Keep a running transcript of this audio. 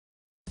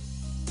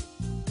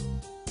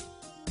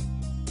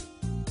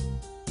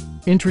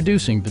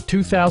Introducing the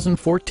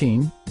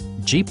 2014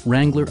 Jeep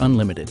Wrangler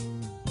Unlimited.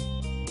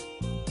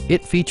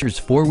 It features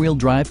four-wheel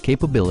drive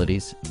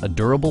capabilities, a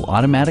durable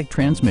automatic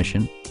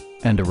transmission,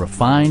 and a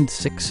refined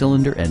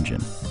six-cylinder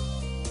engine.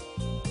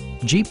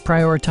 Jeep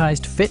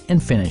prioritized fit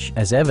and finish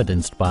as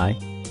evidenced by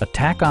a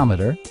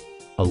tachometer,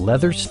 a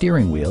leather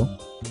steering wheel,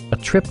 a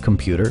trip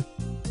computer,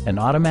 an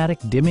automatic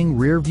dimming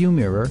rear-view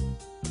mirror,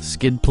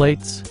 skid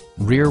plates,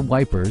 rear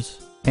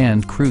wipers,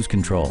 and cruise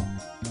control.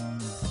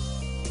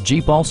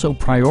 Jeep also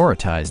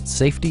prioritized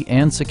safety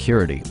and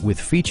security with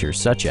features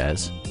such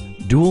as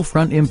dual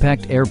front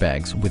impact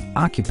airbags with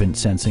occupant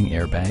sensing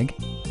airbag,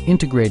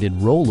 integrated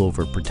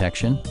rollover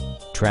protection,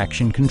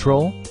 traction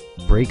control,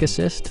 brake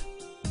assist,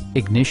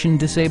 ignition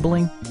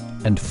disabling,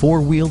 and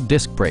four-wheel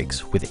disc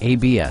brakes with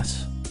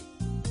ABS.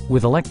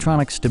 With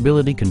electronic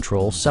stability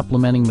control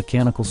supplementing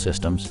mechanical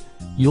systems,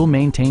 you'll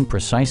maintain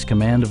precise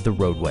command of the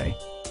roadway.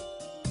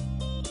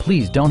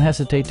 Please don't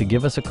hesitate to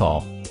give us a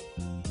call.